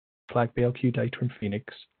flag BLQ data in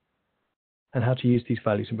Phoenix, and how to use these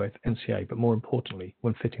values in both NCA, but more importantly,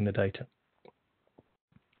 when fitting the data.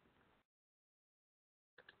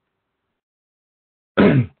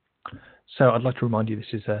 So I'd like to remind you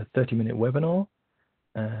this is a 30-minute webinar.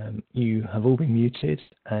 You have all been muted,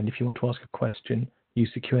 and if you want to ask a question, use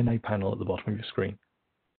the Q&A panel at the bottom of your screen.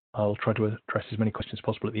 I'll try to address as many questions as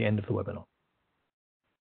possible at the end of the webinar.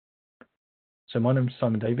 So my name is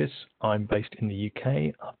Simon Davis. I'm based in the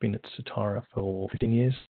UK. I've been at Satara for 15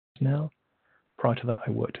 years now. Prior to that, I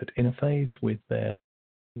worked at Interphase with their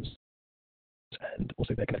and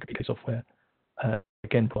also their connected PK software,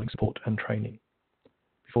 again providing support and training.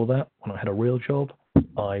 Before that, when I had a real job,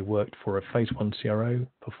 I worked for a phase 1 CRO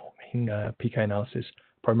performing PK analysis,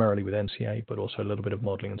 primarily with NCA, but also a little bit of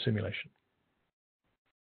modeling and simulation.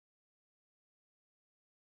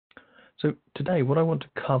 So today, what I want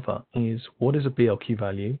to cover is what is a BLQ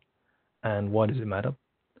value and why does it matter,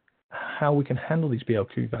 how we can handle these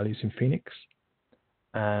BLQ values in Phoenix,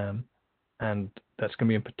 and that's going to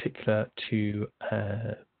be in particular to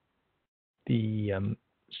the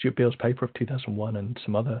Stuart Beale's paper of 2001 and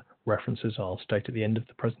some other references I'll state at the end of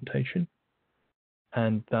the presentation.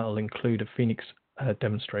 And that'll include a Phoenix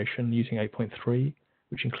demonstration using 8.3,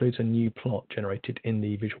 which includes a new plot generated in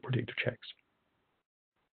the visual predictive checks.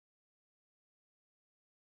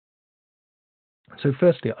 So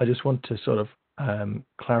firstly, I just want to sort of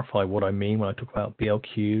clarify what I mean when I talk about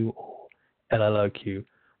BLQ or LLOQ.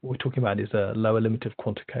 What we're talking about is a lower limit of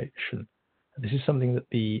quantification. This is something that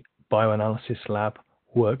the bioanalysis lab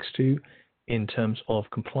works to in terms of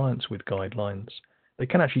compliance with guidelines. They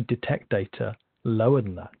can actually detect data lower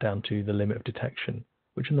than that, down to the limit of detection,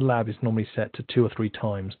 which in the lab is normally set to 2 or 3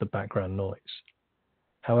 times the background noise.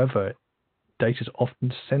 However, data is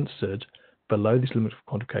often censored below this limit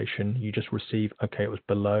of quantification. You just receive, okay, it was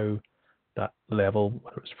below that level,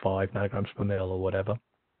 whether it's 5 nanograms per mil or whatever.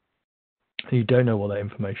 And you don't know what that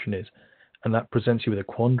information is. And that presents you with a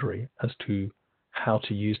quandary as to how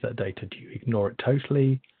to use that data. Do you ignore it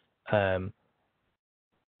totally? Do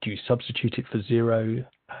you substitute it for 0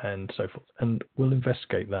 and so forth? And we'll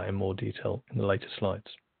investigate that in more detail in the later slides.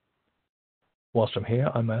 Whilst I'm here,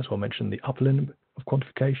 I may as well mention the upper limit of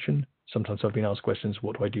quantification. Sometimes I've been asked questions,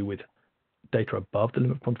 what do I do with data above the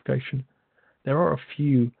limit of quantification? There are a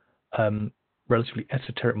few relatively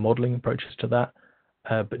esoteric modeling approaches to that,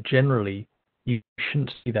 but generally you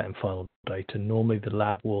shouldn't see that in final data. Normally the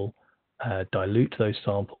lab will dilute those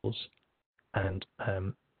samples and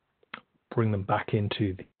bring them back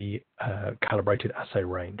into the calibrated assay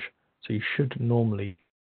range. So you should normally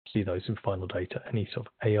see those in final data, any sort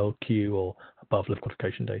of LLOQ or above limit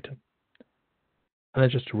quantification data. And then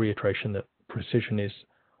just a reiteration that precision is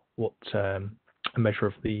what a measure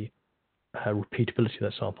of the repeatability of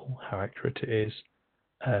that sample, how accurate it is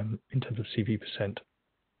in terms of CV%.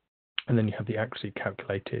 And then you have the accuracy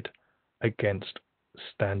calculated against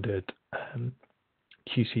standard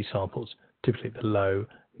QC samples, typically the low,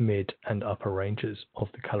 mid, and upper ranges of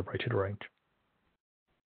the calibrated range.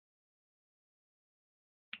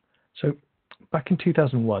 So back in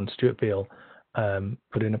 2001, Stuart Beale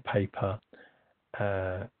put in a paper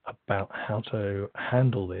about how to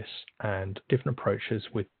handle this and different approaches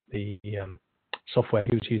with the software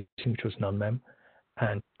he was using, which was NumMem,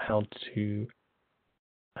 and how to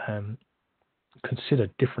consider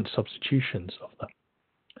different substitutions of them.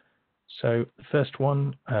 So the first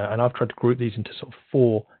one, and I've tried to group these into sort of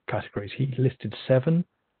 4 categories. He listed 7,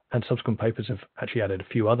 and subsequent papers have actually added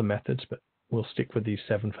a few other methods, but we'll stick with these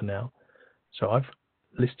 7 for now. So I've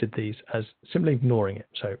listed these as simply ignoring it.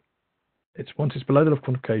 So it's once it's below the level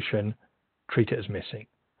of quantification, treat it as missing.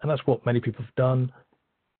 And that's what many people have done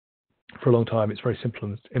for a long time. It's very simple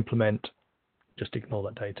to implement, just ignore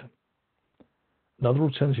that data. Another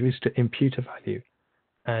alternative is to impute a value.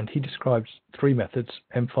 And he describes 3 methods,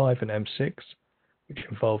 M5 and M6, which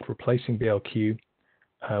involved replacing BLQ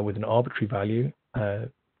with an arbitrary value,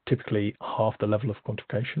 typically half the level of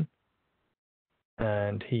quantification.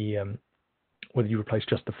 And he, whether you replace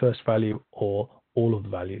just the first value or all of the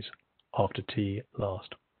values after T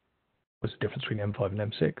last, was the difference between M5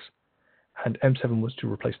 and M6. And M7 was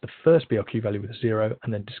to replace the first BLQ value with a 0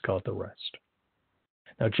 and then discard the rest.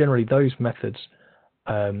 Now, generally, those methods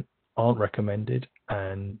aren't recommended,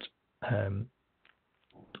 and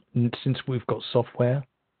since we've got software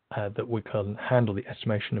that we can handle the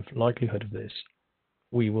estimation of likelihood of this,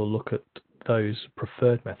 we will look at those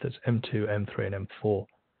preferred methods, M2, M3, and M4, for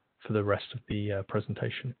the rest of the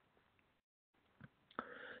presentation.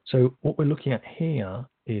 So what we're looking at here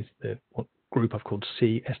is what group I've called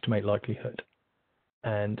C, estimate likelihood.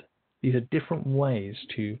 And these are different ways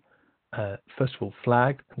to first of all,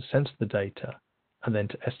 flag and censor the data, and then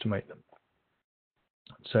to estimate them.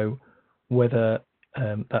 So whether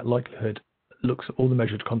that likelihood looks at all the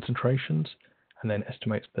measured concentrations and then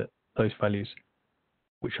estimates that those values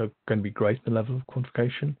which are going to be greater than the level of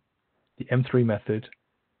quantification. The M3 method,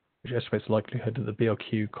 which estimates the likelihood that the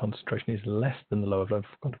BLQ concentration is less than the lower level of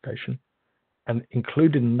quantification. And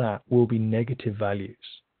included in that will be negative values.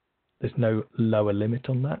 There's no lower limit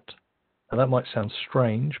on that. Now that might sound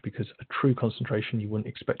strange because a true concentration you wouldn't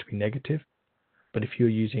expect to be negative. But if you're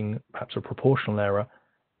using perhaps a proportional error,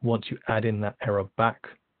 once you add in that error back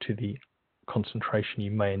to the concentration,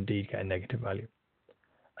 you may indeed get a negative value.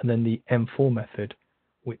 And then the M4 method,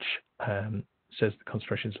 which says the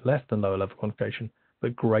concentration is less than lower level quantification,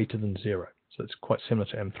 but greater than 0. So it's quite similar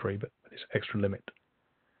to M3, but it's extra limit.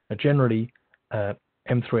 Now generally, M3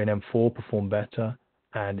 and M4 perform better,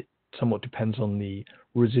 and it somewhat depends on the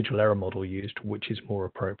residual error model used, which is more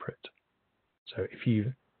appropriate. So if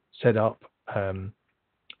you set up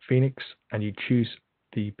Phoenix and you choose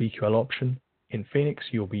the BQL option in Phoenix,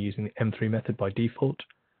 you'll be using the M3 method by default.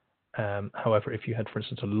 However, if you had, for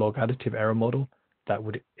instance, a log additive error model, that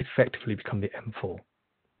would effectively become the M4.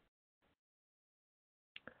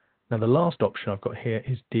 Now the last option I've got here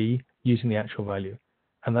is D, using the actual value.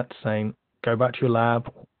 And that's saying, go back to your lab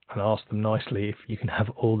and ask them nicely if you can have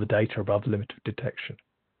all the data above the limit of detection.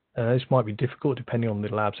 This might be difficult depending on the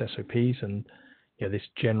lab's SOPs and this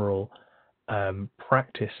general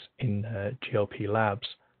practice in GLP labs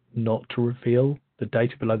not to reveal the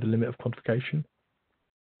data below the limit of quantification.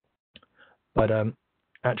 But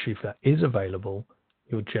actually, if that is available,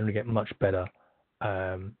 you'll generally get much better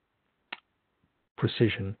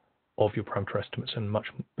precision of your parameter estimates and much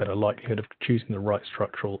better likelihood of choosing the right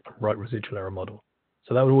structural and right residual error model.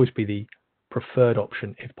 So that would always be the preferred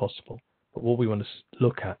option if possible. But what we want to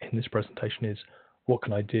look at in this presentation is what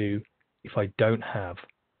can I do if I don't have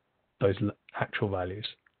those actual values,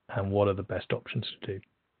 and what are the best options to do.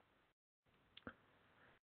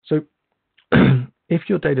 So if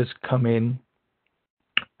your data's come in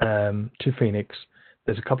to Phoenix,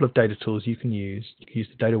 there's a couple of data tools you can use. You can use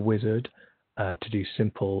the data wizard to do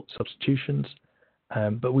simple substitutions,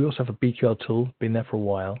 but we also have a BQL tool, been there for a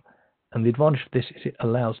while, and the advantage of this is it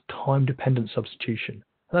allows time-dependent substitution.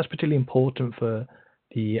 And that's particularly important for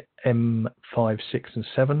the M5, 6, and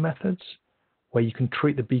 7 methods, where you can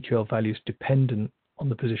treat the BQL values dependent on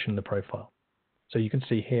the position in the profile. So you can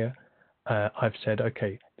see here, I've said,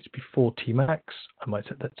 okay, it's before Tmax, I might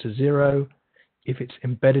set that to 0. If it's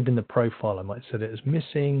embedded in the profile, I might set it as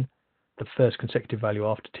missing. The first consecutive value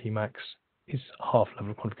after Tmax is half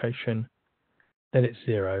level of quantification, then it's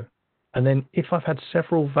 0. And then if I've had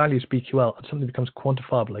several values BQL and something becomes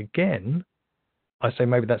quantifiable again, I say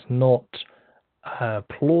maybe that's not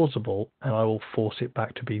plausible, and I will force it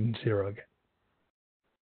back to being 0 again.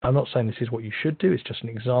 I'm not saying this is what you should do, it's just an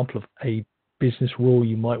example of a business rule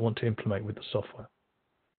you might want to implement with the software.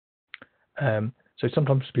 So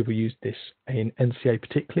sometimes people use this in NCA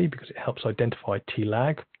particularly because it helps identify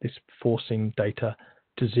T-lag, this forcing data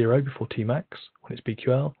to 0 before Tmax when it's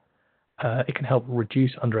BQL. It can help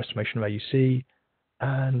reduce underestimation of AUC,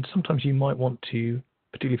 and sometimes you might want to,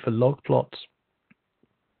 particularly for log plots,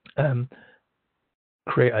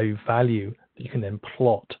 create a value that you can then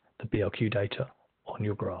plot the BLQ data on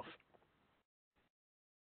your graph.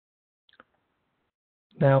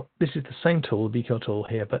 Now, this is the same tool, the BQL tool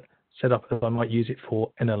here, but set up as I might use it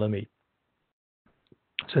for an LME.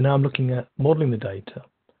 So now I'm looking at modeling the data,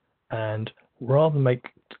 and rather than make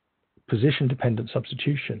position-dependent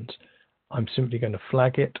substitutions, I'm simply going to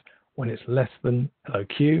flag it when it's less than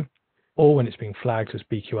LLOQ, or when it's being flagged as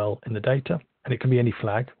BQL in the data, and it can be any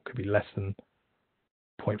flag, it could be less than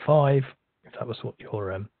 0.5, if that was what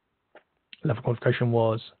your level quantification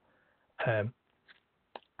was,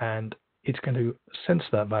 and it's going to censor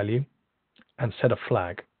that value and set a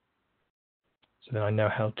flag. So then I know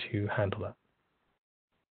how to handle that.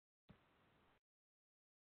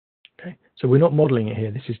 Okay, so we're not modeling it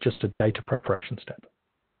here, this is just a data preparation step.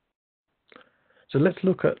 So let's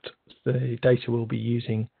look at the data we'll be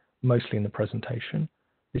using mostly in the presentation.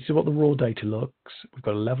 This is what the raw data looks. We've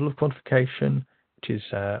got a level of quantification, which is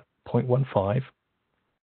 0.15.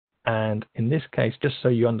 And in this case, just so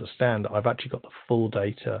you understand, I've actually got the full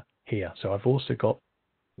data here. So I've also got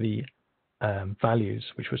the values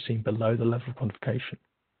which were seen below the level of quantification.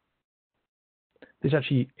 This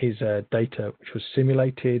actually is data which was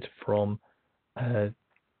simulated from a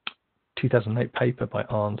 2008 paper by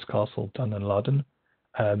Arns, Castle, Dunn and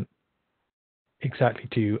Ludden, exactly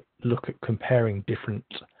to look at comparing different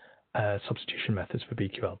substitution methods for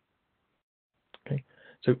BQL. Okay,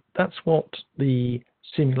 So that's what the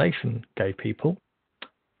simulation gave people,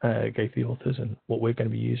 gave the authors, and what we're going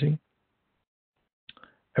to be using.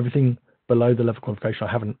 Everything below the level quantification,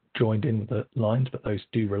 I haven't joined in with the lines, but those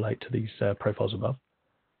do relate to these profiles above.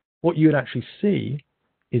 What you would actually see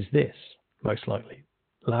is this, most likely.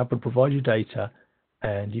 Lab would provide you data,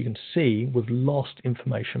 and you can see we've lost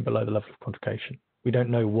information below the level of quantification. We don't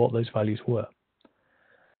know what those values were.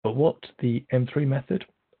 But what the M3 method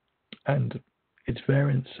and its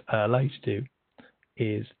variants allow you to do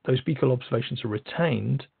is those BQL observations are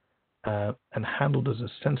retained and handled as a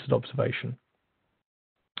censored observation.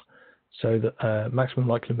 So the maximum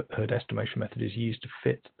likelihood estimation method is used to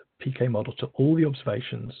fit the PK model to all the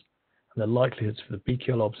observations, and the likelihoods for the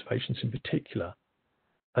BQL observations in particular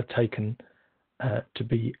are taken to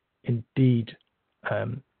be indeed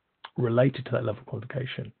related to that level of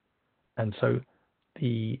quantification. And so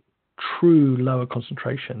the true lower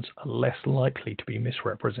concentrations are less likely to be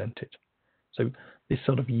misrepresented. So this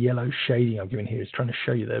sort of yellow shading I've given here is trying to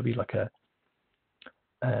show you there'll be like a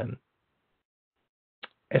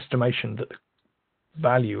estimation that the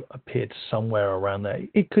value appeared somewhere around there.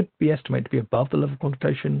 It could be estimated to be above the level of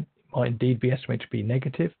quantification. It might indeed be estimated to be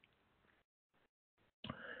negative.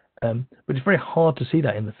 But it's very hard to see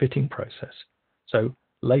that in the fitting process. So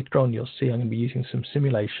later on, you'll see I'm going to be using some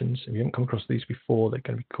simulations. If you haven't come across these before, they're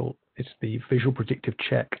going to be called, it's the visual predictive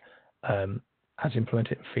check as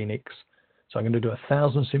implemented in Phoenix. So I'm going to do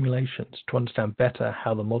 1,000 simulations to understand better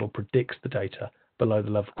how the model predicts the data below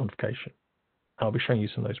the level of quantification. I'll be showing you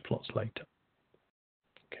some of those plots later.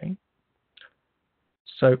 Okay.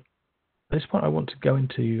 So at this point, I want to go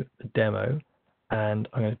into the demo, and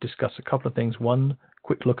I'm going to discuss a couple of things. One,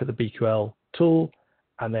 quick look at the BQL tool,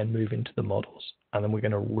 and then move into the models. And then we're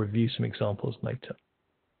going to review some examples later.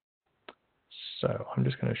 So I'm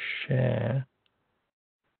just going to share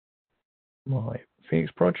my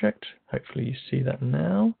Phoenix project. Hopefully you see that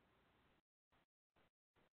now.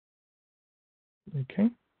 Okay.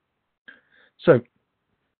 So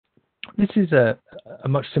this is a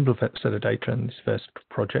much simpler set of data in this first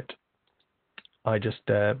project. I just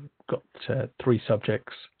got 3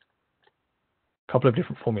 subjects, a couple of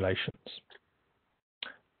different formulations,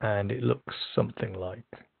 and it looks something like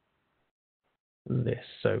this.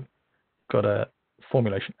 So got a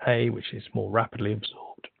formulation A, which is more rapidly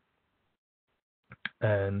absorbed,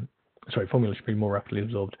 and formulation B more rapidly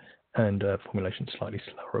absorbed, and formulation slightly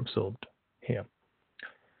slower absorbed here.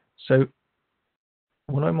 So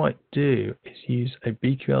what I might do is use a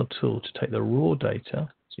BQL tool to take the raw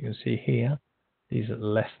data. So you can see here, these are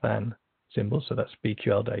less than symbols, so that's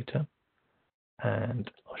BQL data.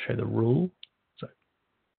 And I'll show the rule. So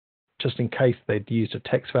just in case they'd used a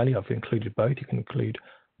text value, I've included both. You can include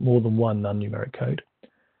more than one non-numeric code.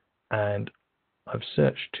 And I've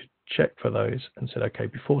searched to check for those and said, okay,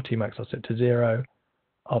 before Tmax, I'll set to 0.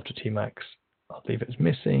 After Tmax, I'll leave it as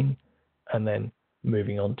missing. And then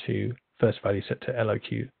moving on to first value set to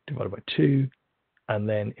LLOQ divided by 2. And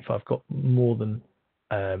then if I've got more than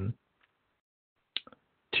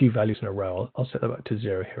 2 values in a row, I'll set that back to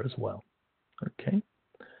 0 here as well. Okay.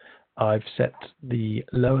 I've set the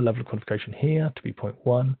lower level of quantification here to be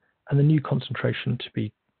 0.1, and the new concentration to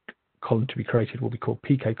be column to be created will be called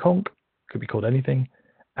pkconc, could be called anything,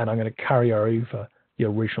 and I'm going to carry over the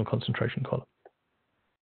original concentration column.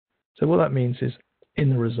 So what that means is in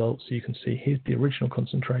the results, you can see here's the original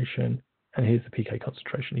concentration, and here's the pK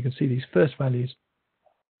concentration. You can see these first values,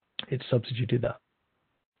 it substituted that.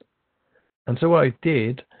 And so what I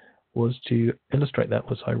did was to illustrate that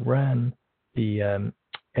was I ran the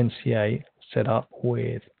NCA set up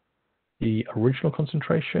with the original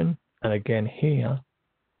concentration, and again here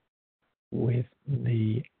with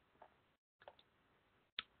the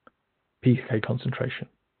pK concentration.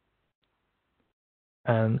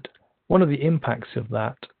 And one of the impacts of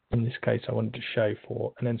that, in this case I wanted to show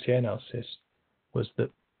for an NCA analysis, was that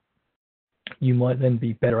you might then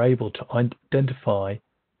be better able to identify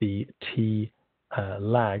the T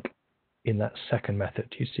lag in that second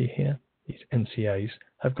method. You see here, these NCAs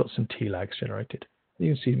have got some T lags generated.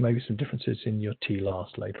 You can see maybe some differences in your T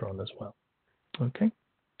last later on as well. Okay,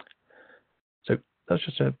 so that's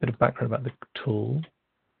just a bit of background about the tool.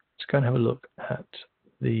 Let's go and have a look at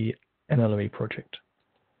the NLME project.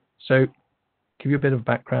 So give you a bit of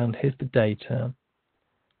background, here's the data.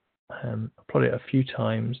 I'll plot it a few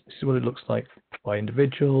times. This is what it looks like by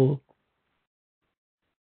individual.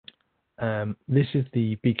 This is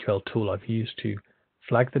the BQL tool I've used to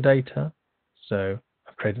flag the data. So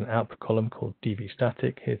I've created an output column called DV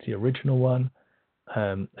static. Here's the original one.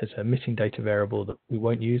 There's a missing data variable that we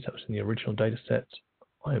won't use. That was in the original data set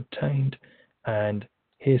I obtained. And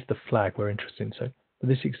here's the flag we're interested in. So for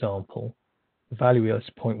this example, the value is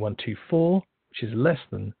 0.124, which is less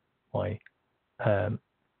than my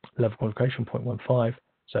level quantification 0.15.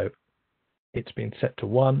 So it's been set to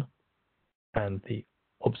 1, and the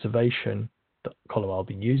observation column I'll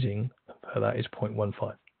be using for that is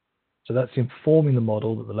 0.15. So that's informing the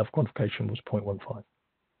model that the level quantification was 0.15.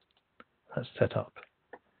 That's set up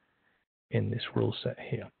in this rule set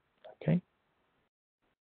here. Okay.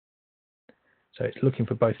 So it's looking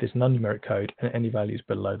for both this non-numeric code and any values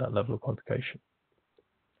below that level of quantification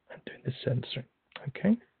and doing this censoring.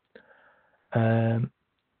 Okay.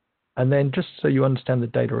 And then just so you understand the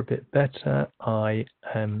data a bit better, I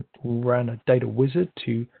ran a data wizard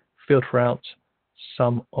to filter out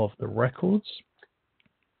some of the records.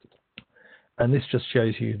 And this just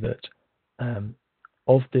shows you that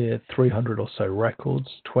of the 300 or so records,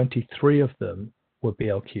 23 of them were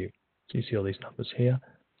BLQ. So you see all these numbers here.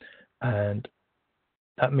 And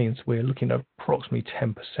that means we're looking at approximately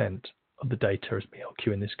 10% of the data as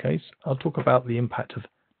BLQ in this case. I'll talk about the impact of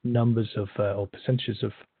numbers of or percentages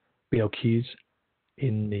of BLQs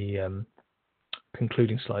in the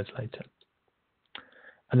concluding slides later.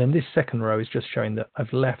 And then this second row is just showing that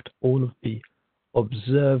I've left all of the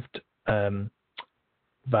observed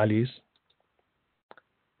values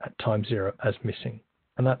at time 0 as missing.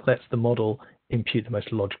 And that lets the model impute the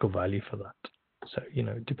most logical value for that. So,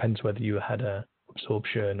 it depends whether you had a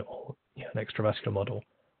absorption or an extravascular model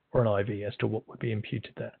or an IV as to what would be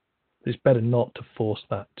imputed there. But it's better not to force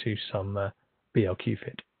that to some BLQ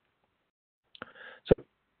fit. So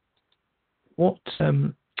what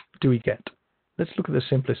do we get? Let's look at the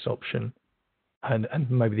simplest option and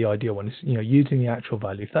maybe the ideal one is using the actual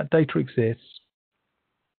value. If that data exists,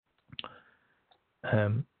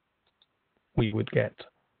 we would get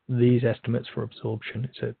these estimates for absorption.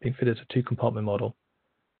 It's being fitted as a 2-compartment model,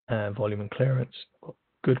 volume and clearance. Got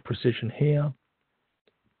good precision here,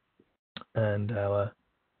 and our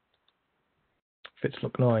fits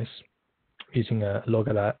look nice. Using a log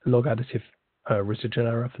additive residual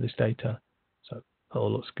error for this data, so it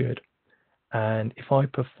all looks good. And if I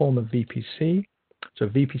perform a VPC, so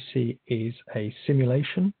VPC is a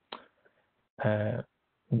simulation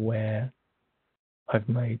where I've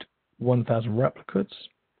made 1,000 replicates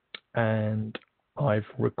and I've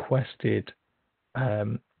requested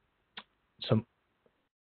some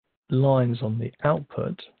lines on the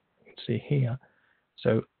output. You can see here.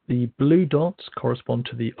 So the blue dots correspond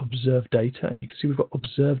to the observed data. You can see we've got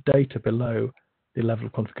observed data below the level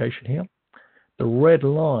of quantification here. The red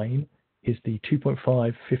line is the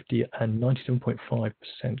 2.5, 50, and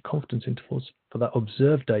 97.5% confidence intervals for that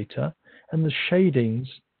observed data, and the shadings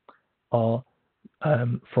are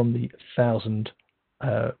from the 1,000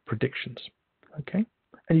 predictions. Okay,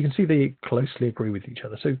 and you can see they closely agree with each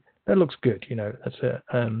other. So that looks good. That's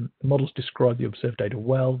the models describe the observed data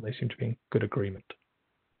well. They seem to be in good agreement.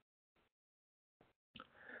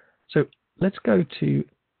 So let's go to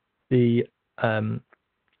the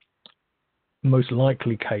most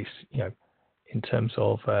likely case, in terms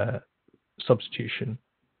of substitution.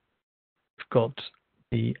 We've got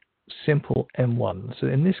the simple M1. So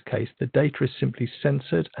in this case, the data is simply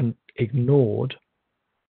censored and ignored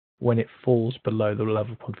when it falls below the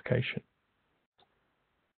level of quantification.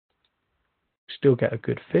 Still get a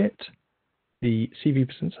good fit. The CV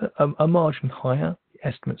percents are a margin higher. The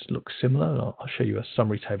estimates look similar. I'll show you a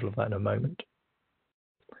summary table of that in a moment.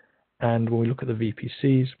 And when we look at the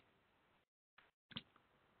VPCs,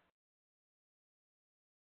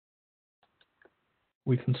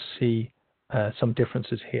 we can see some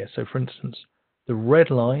differences here. So for instance, the red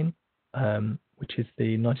line, which is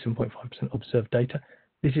the 97.5% observed data,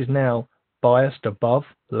 this is now biased above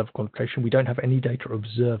the level of quantification. We don't have any data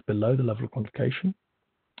observed below the level of quantification.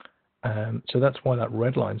 So that's why that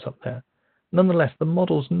red line's up there. Nonetheless, the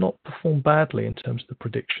model's not performed badly in terms of the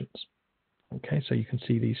predictions. Okay, so you can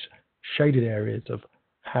see these shaded areas of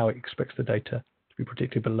how it expects the data to be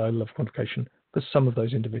predicted below level of quantification for some of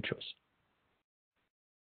those individuals.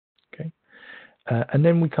 Okay, and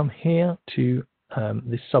then we come here to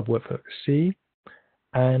this subwork C,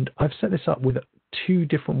 and I've set this up with 2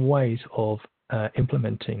 different ways of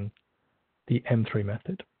implementing the M3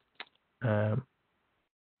 method.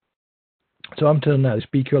 So until now, this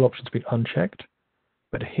BQL option's been unchecked,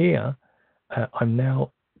 but here I'm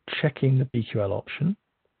now checking the BQL option,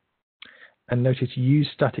 and notice use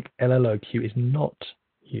static LLOQ is not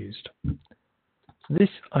used. This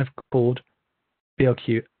I've called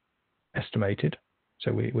BLQ estimated,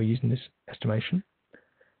 so we're using this estimation,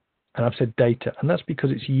 and I've said data, and that's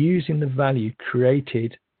because it's using the value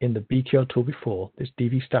created in the BQL tool before, this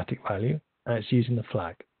DV static value, and it's using the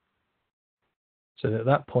flag. So at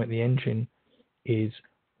that point, the engine is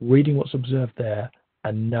reading what's observed there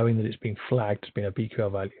and knowing that it's being flagged as being a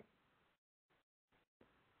BQL value.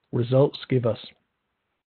 Results give us,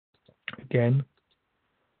 again,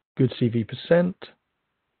 good CV percent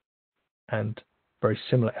and very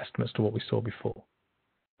similar estimates to what we saw before.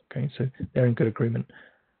 Okay, so they're in good agreement.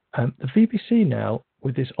 The VPC now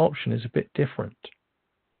with this option is a bit different.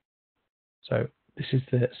 So this is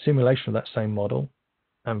the simulation of that same model.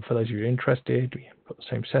 And for those of you interested, we have got the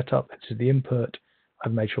same setup. This is the input.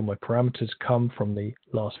 I've made sure my parameters come from the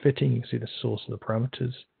last fitting. You can see the source of the parameters.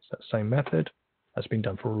 It's that same method. That's been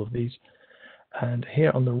done for all of these. And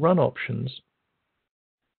here on the run options,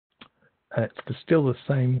 it's still the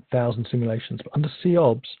same 1,000 simulations. But under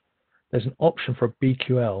COBS, there's an option for a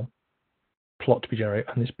BQL plot to be generated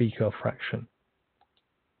and this BQL fraction.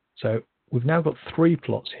 So we've now got 3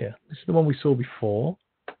 plots here. This is the one we saw before.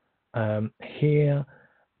 Here,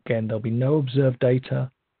 again, there'll be no observed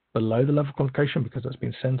data below the level of quantification because that's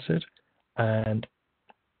been censored. And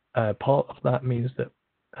part of that means that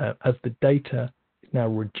as the data is now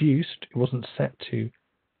reduced, it wasn't set to,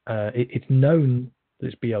 it's known that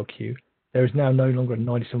it's BLQ. There is now no longer a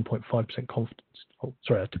 97.5% confidence, a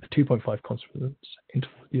 2.5 confidence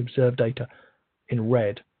interval for the observed data in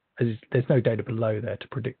red, as there's no data below there to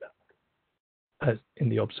predict that as in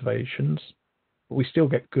the observations. But we still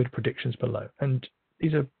get good predictions below. And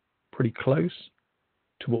these are pretty close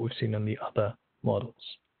to what we've seen on the other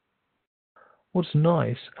models. What's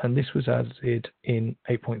nice, and this was added in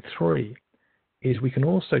 8.3, is we can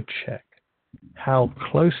also check how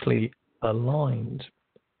closely aligned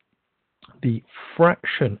the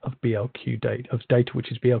fraction of BLQ data, of data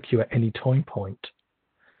which is BLQ at any time point.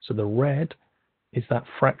 So the red is that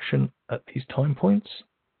fraction at these time points.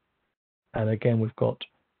 And again, we've got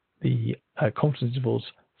the confidence intervals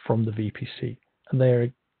from the VPC, and they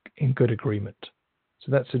are in good agreement.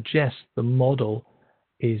 So that suggests the model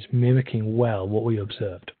is mimicking well what we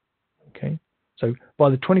observed. Okay, so by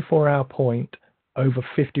the 24-hour point, over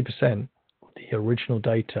 50% of the original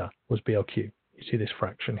data was BLQ. You see this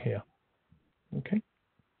fraction here. Okay,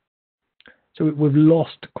 so we've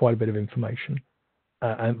lost quite a bit of information,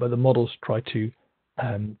 but the models try to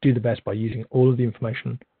do the best by using all of the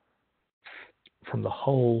information from the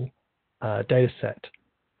whole data set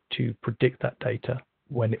to predict that data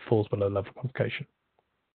when it falls below level of quantification.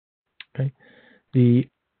 Okay, the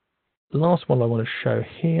last one I want to show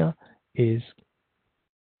here is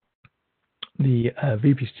the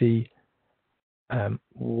VPC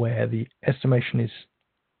where the estimation is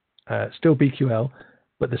still BQL,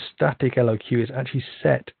 but the static LLOQ is actually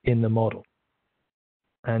set in the model.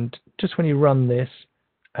 And just when you run this,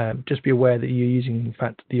 just be aware that you're using, in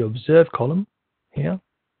fact, the observed column here.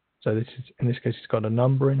 So this is, in this case, it's got a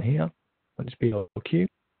number in here when it's BLQ.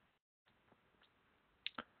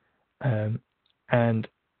 And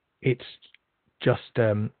it's just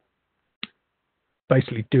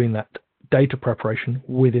basically doing that data preparation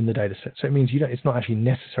within the data set. So it means it's not actually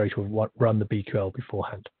necessary to run the BQL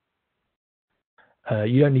beforehand.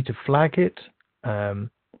 You don't need to flag it.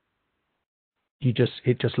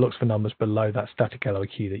 It just looks for numbers below that static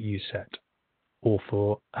LLOQ that you set, or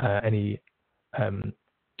for any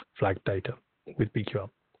flagged data with BQL.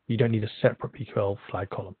 You don't need a separate BQL flag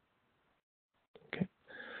column. Okay,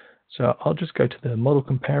 so I'll just go to the model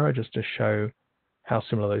comparer just to show how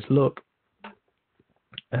similar those look.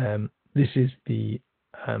 This is the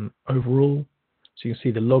overall. So you can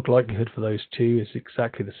see the log likelihood for those two is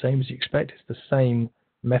exactly the same as you expect. It's the same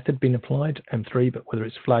method being applied, M3, but whether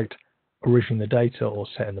it's flagged originally in the data or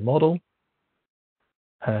set in the model.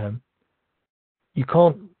 You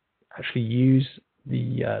can't actually use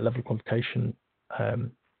the level of quantification,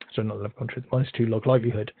 sorry, not level of quantification, -2 log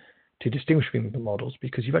likelihood to distinguish between the models,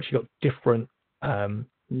 because you've actually got different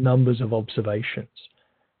numbers of observations.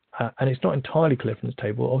 And it's not entirely clear from this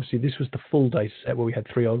table. Obviously, this was the full data set where we had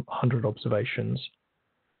 300 observations.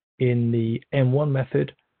 In the M1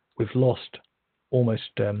 method, we've lost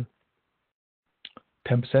almost 10%,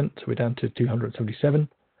 so we're down to 277.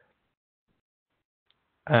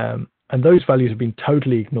 And those values have been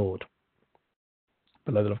totally ignored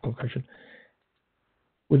below the level of quantification.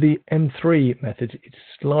 With the M3 method, it's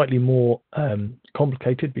slightly more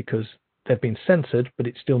complicated because they've been censored, but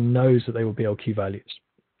it still knows that they will be LQ values.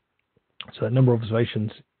 So the number of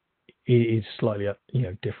observations is slightly,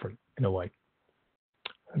 different in a way.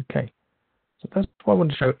 Okay, so that's what I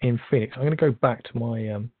want to show in Phoenix. I'm going to go back to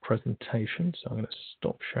my presentation. So I'm going to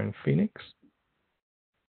stop showing Phoenix,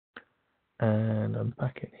 and I'm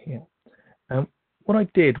back in here. What I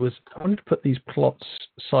did was I wanted to put these plots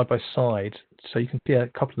side by side, so you can see a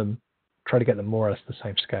couple of them, try to get them more or less the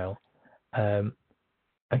same scale.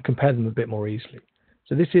 and compare them a bit more easily.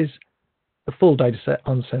 So this is the full data set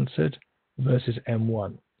uncensored versus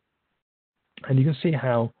M1. And you can see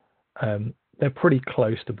how they're pretty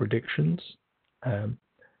close to predictions.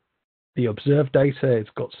 The observed data, it's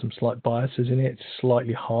got some slight biases in it. It's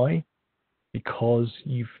slightly high because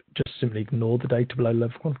you've just simply ignored the data below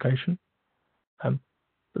level of quantification. But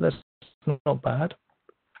that's not bad.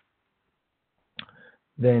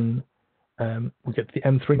 Then we get the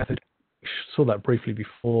M3 method. We saw that briefly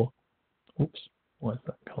before. Oops, why is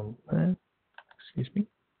that gone there? Excuse me.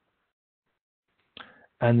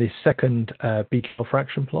 And the second BQL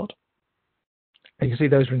fraction plot. And you can see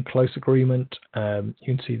those are in close agreement. You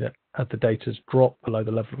can see that as the data's dropped below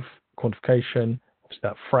the level of quantification, obviously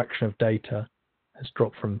that fraction of data has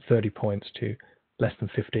dropped from 30 points to less than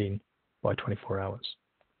 15 by 24 hours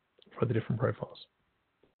for the different profiles.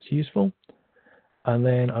 It's useful. And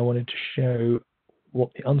then I wanted to show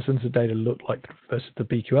what the uncensored data looked like versus the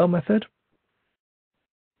BQL method.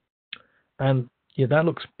 And yeah, that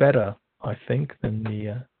looks better, I think, than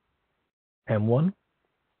the M1.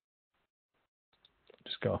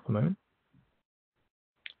 Just go off a moment.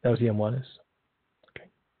 That was the M1. Okay.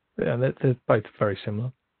 Yeah, they're both very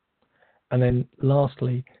similar. And then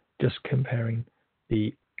lastly, just comparing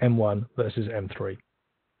the M1 versus M3.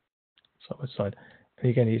 Side by side. And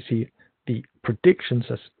again, you see the predictions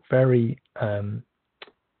are very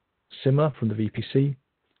similar from the VPC.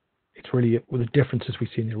 It's really with the differences we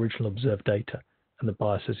see in the original observed data and the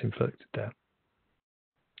biases inflicted there.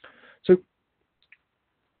 So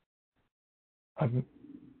I've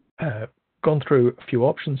gone through a few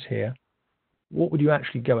options here. What would you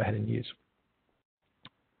actually go ahead and use?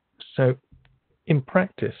 So in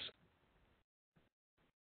practice,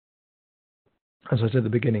 as I said at the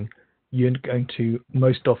beginning, you're going to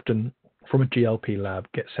most often from a GLP lab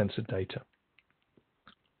get censored data.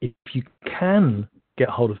 If you can get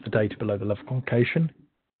hold of the data below the level of quantification,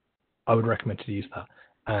 I would recommend to use that.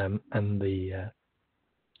 That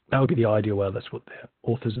would be the ideal way. That's what the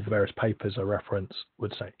authors of the various papers I reference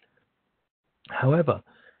would say. However,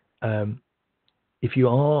 if you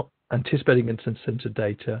are anticipating uncensored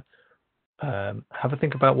data, have a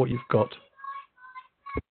think about what you've got.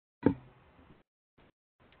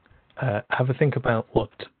 Have a think about what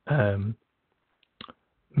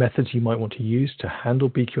methods you might want to use to handle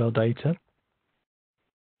BQL data.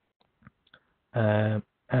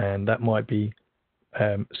 And that might be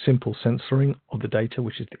simple censoring of the data,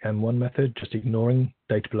 which is the M1 method, just ignoring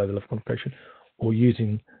data below the level of quantification, or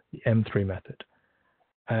using the M3 method.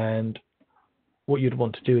 And what you'd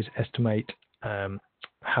want to do is estimate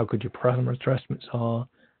how good your parameter estimates are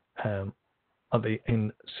they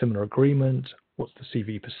in similar agreement, what's the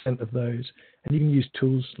CV % of those, and you can use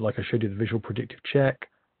tools like I showed you, the visual predictive check,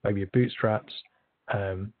 maybe your bootstraps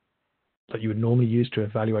that you would normally use to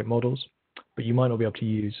evaluate models, but you might not be able to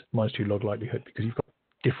use -2 log likelihood because you've got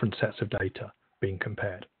different sets of data being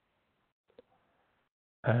compared.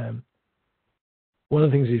 One of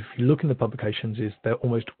the things, if you look in the publications, is they're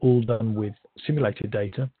almost all done with simulated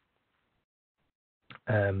data,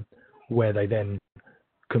 where they then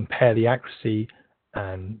compare the accuracy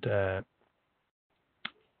and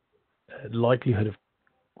likelihood of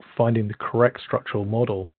finding the correct structural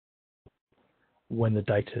model when the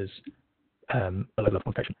data's below level of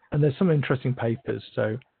quantification. And there's some interesting papers.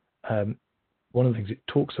 So one of the things it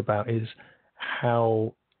talks about is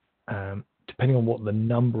how, depending on what the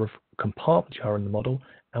number of compartments you are in the model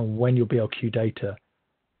and when your BLQ data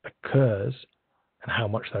occurs and how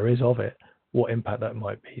much there is of it, what impact that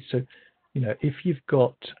might be. So, you know, if you've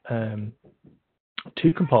got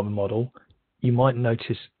two compartment model, you might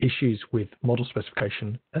notice issues with model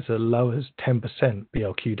specification as low as 10%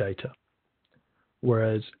 BLQ data,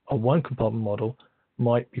 whereas a one compartment model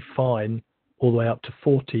might be fine all the way up to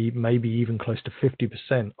 40, maybe even close to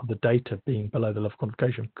 50% of the data being below the level of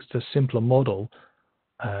quantification, because it's a simpler model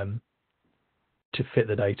to fit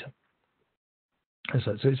the data. And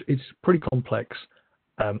so it's pretty complex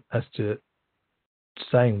as to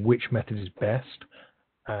saying which method is best.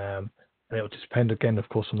 And it would depend again, of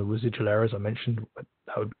course, on the residual errors I mentioned.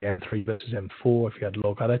 That would be M3 versus M4 if you had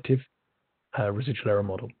log additive residual error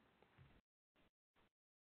model.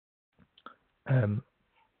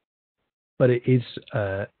 But it is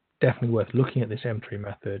definitely worth looking at this M3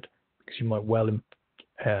 method because you might well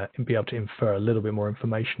be able to infer a little bit more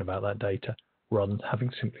information about that data rather than having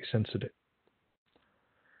simply censored it.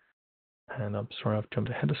 And I'm sorry, I've jumped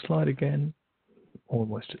ahead a slide again.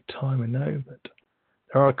 Almost at time, I know, but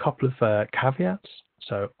there are a couple of caveats.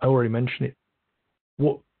 So I already mentioned it.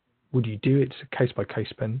 What would you do? It's a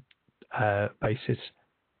case-by-case basis. It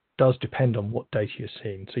does depend on what data you're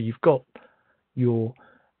seeing. So you've got your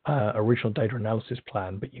original data analysis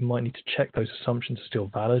plan, but you might need to check those assumptions are still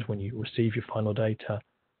valid when you receive your final data,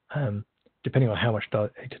 depending on how much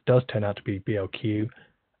data does turn out to be BLQ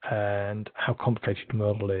and how complicated the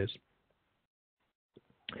model is.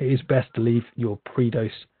 It is best to leave your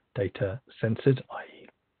pre-dose data censored, i.e.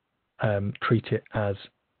 Treat it as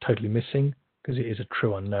totally missing because it is a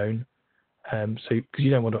true unknown. So because you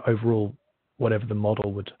don't want to overrule whatever the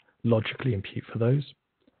model would logically impute for those.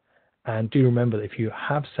 And do remember that if you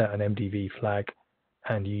have set an MDV flag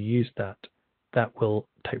and you use that, that will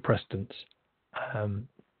take precedence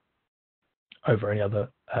over any other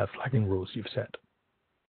flagging rules you've set.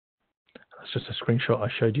 That's just a screenshot I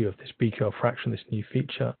showed you of this BQL fraction, this new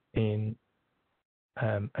feature in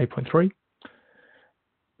 8.3.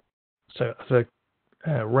 So as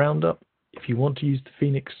a roundup, if you want to use the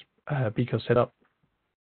Phoenix BQL setup,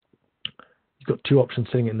 you've got two options: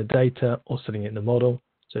 setting it in the data or setting it in the model.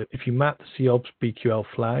 So if you map the COBS BQL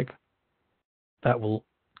flag, that will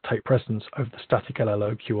take precedence over the static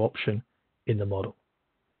LLOQ option in the model.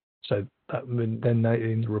 So that then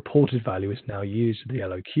in the reported value is now used the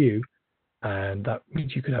LOQ, and that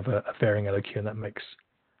means you could have a varying LOQ, and that makes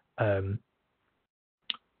the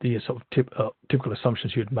sort of typical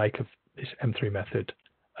assumptions you would make of this M3 method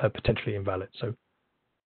potentially invalid. So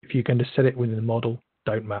if you're going to set it within the model,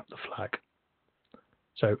 don't map the flag.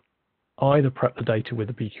 So either prep the data with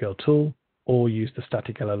the BQL tool or use the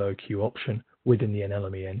static LLOQ option within the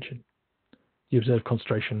NLME engine. The observed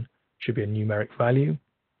concentration should be a numeric value,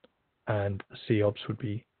 and the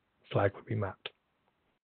COBS flag would be mapped.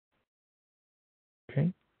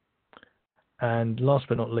 Okay. And last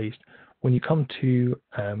but not least, when you come to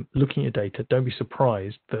looking at your data, don't be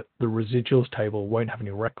surprised that the residuals table won't have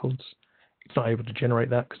any records. It's not able to generate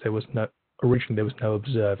that because originally there was no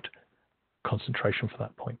observed concentration for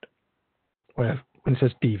that point. When it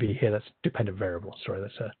says DV here, that's dependent variable. Sorry,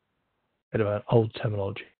 that's a bit of an old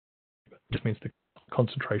terminology. It just means the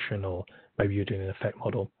concentration, or maybe you're doing an effect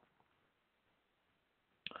model.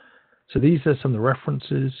 So these are some of the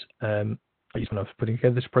references I used when I was putting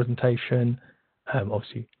together this presentation.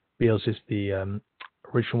 Obviously, BEALS is the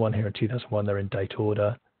original one here in 2001. They're in date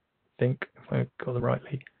order, I think, if I got them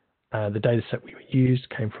rightly. The data set we used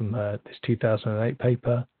came from this 2008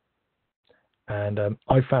 paper. And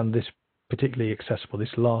I found this particularly accessible. This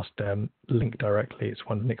last link directly, it's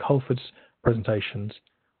one of Nick Holford's presentations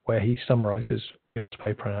where he summarizes his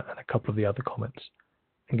paper and a couple of the other comments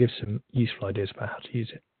and gives some useful ideas about how to use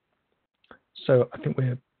it. So I think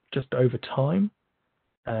we're just over time,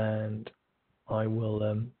 and I will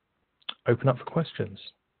open up for questions.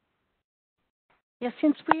 Yes,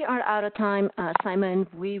 since we are out of time, Simon,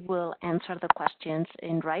 we will answer the questions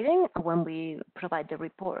in writing when we provide the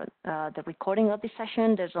recording of the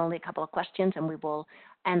session. There's only a couple of questions, and we will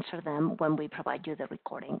answer them when we provide you the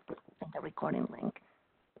recording link.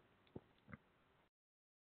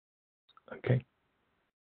 Okay.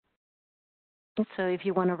 So if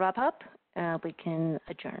you want to wrap up, we can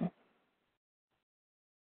adjourn.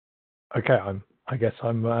 Okay, I guess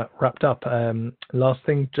I'm wrapped up. Last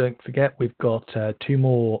thing, don't forget, we've got 2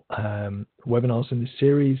 more webinars in this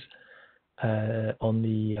series. On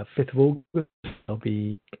the 5th of August, there'll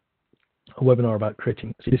be a webinar about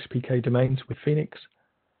creating CSPK domains with Phoenix,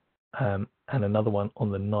 and another one on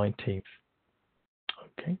the 19th,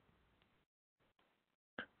 okay,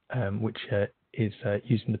 which is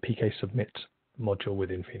using the PK submit module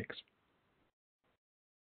within Phoenix.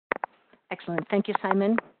 Excellent. Thank you,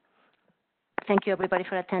 Simon. Thank you, everybody,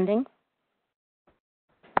 for attending.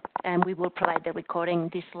 And we will provide the recording,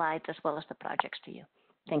 these slides, as well as the projects to you.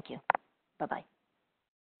 Thank you. Bye-bye.